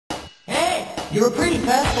You were pretty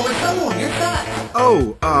fast for someone your size.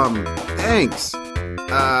 Oh, thanks. Who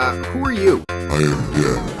are you? I am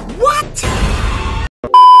dead. What?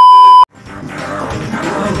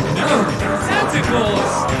 Santa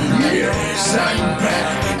Claus! Yes, I'm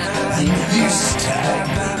back. And this time,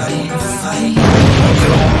 I'm fine.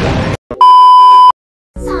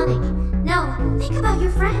 Sonic, no, think about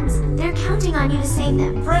your friends. They're counting on you to save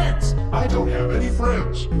them. Friends! I don't have any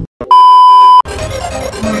friends.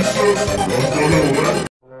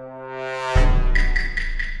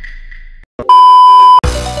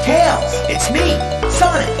 Tails, it's me,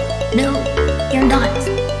 Sonic. No, you're not.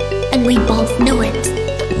 And we both knew it.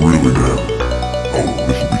 Really, man? Oh,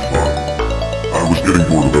 this will be fun. I was getting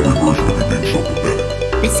bored of every version of you being so pathetic.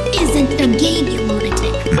 This isn't a game, you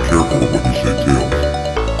lunatic. Be careful of what you say, Tails.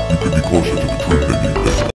 You could be closer to the truth than you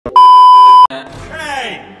think. Hey!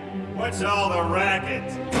 What's all the racket?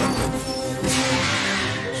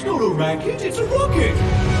 It's not a racket, it's a rocket.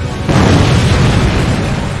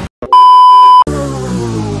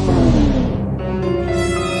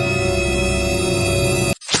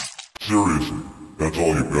 Seriously, that's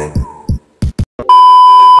all you've got?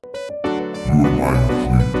 You are mine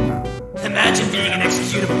completely. Imagine being an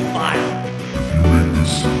executable file. If you make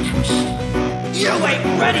this citrus, You ain't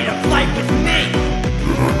ready to fight with me!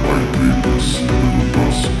 then I might make this little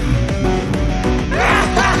musket.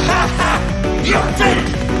 You did it!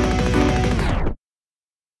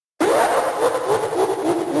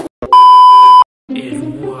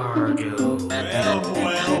 Eduardo.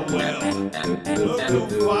 Well. Look who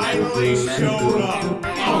finally showed up.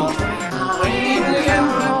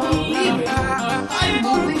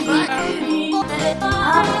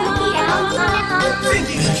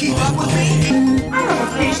 Thinking to keep up with me? I have a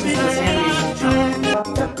patient examination job.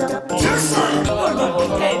 Yes, sir. What about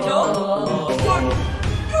potato?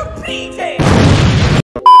 You're bleeding!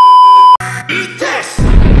 Eat this!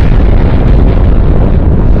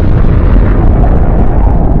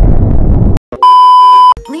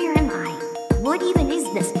 Where am I? What even is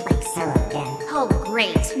this place? Hello again. Oh,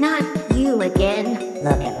 great. Not you again.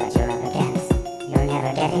 Look at what you're up against. You're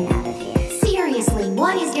never getting out of here. Seriously,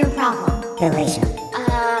 what is your problem? Deletion.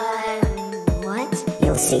 What?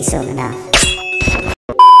 You'll see soon enough.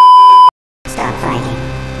 Stop fighting.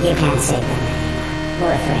 You can't save them anymore.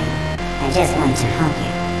 We're free. I just want to help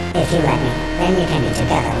you. If you let me, then you can be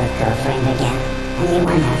together with girlfriend again. And you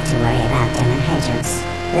won't have to worry about them and hedges.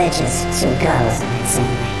 They're just two girls in the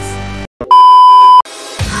same race.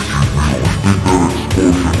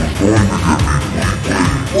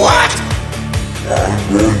 What?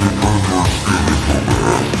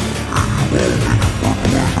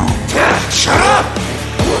 Shut up!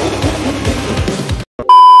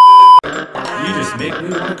 You just make me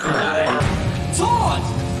want to cry. Todd!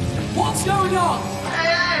 What's going on?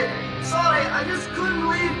 Hey! Sorry, I just couldn't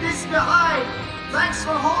leave this behind. Thanks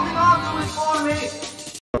for holding on to it for me.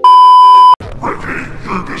 Ricky,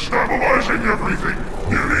 you're destabilizing everything.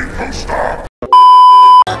 You need to stop.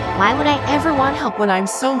 Why would I ever want help when I'm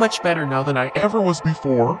so much better now than I ever was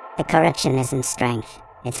before? The correction isn't strength.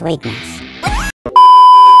 It's weakness.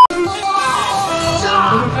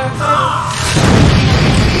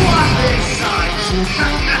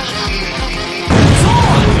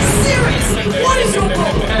 Seriously, what is your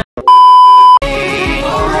problem?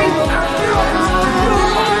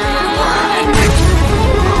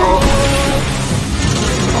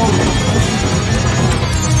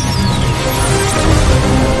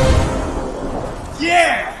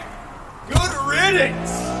 Yeah! Good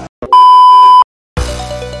riddance!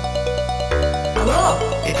 Hello,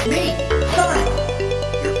 it's me, Sonic.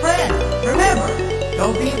 Your friend. Remember,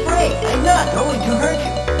 don't be afraid. I'm not going to hurt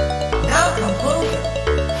you. Now come closer,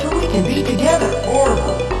 so we can be together.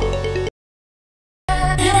 Horrible.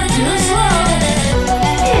 You're too slow.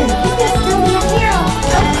 Dude, you can still be a hero.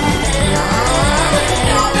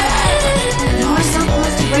 You were so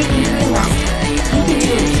close to breaking through last time. You can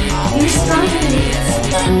do it. You're stronger than this.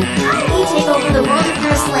 How do we take over the world if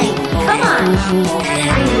you're a slave? Come on.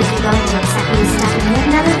 I knew you'd be going to upset me stopping me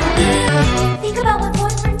another thing. Think about what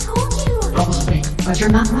boyfriend told you. But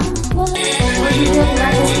you're not wrong. Well, were you really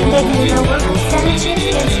not just thinking no work instead of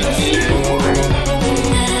champions for season 4?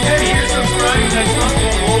 Hey, here's some fries that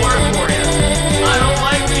will work for you. I don't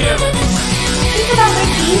like you. Think about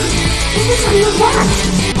Ricky. This is who you want.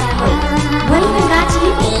 Wait, what even got to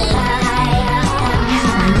you?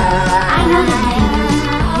 I know that you can do it.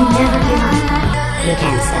 You never give up. You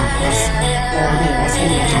can't stop this. You're only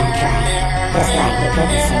wasting your time trying. Just like you could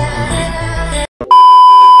the same time.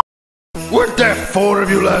 Weren't there 4 of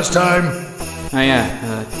you last time? Oh yeah,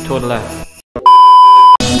 total left.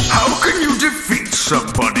 How can you defeat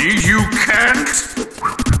somebody you can't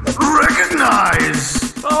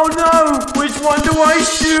recognize. Oh no! Which one do I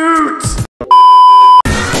shoot?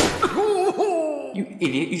 You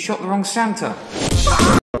idiot, you shot the wrong Santa.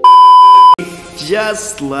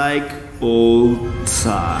 Just like old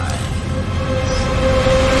time.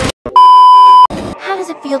 How does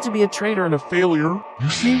it feel to be a traitor and a failure? You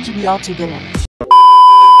seem to be out to get him.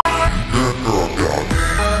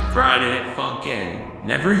 Friday Night Funkin'.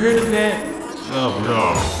 Never heard of that? Oh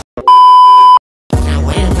no.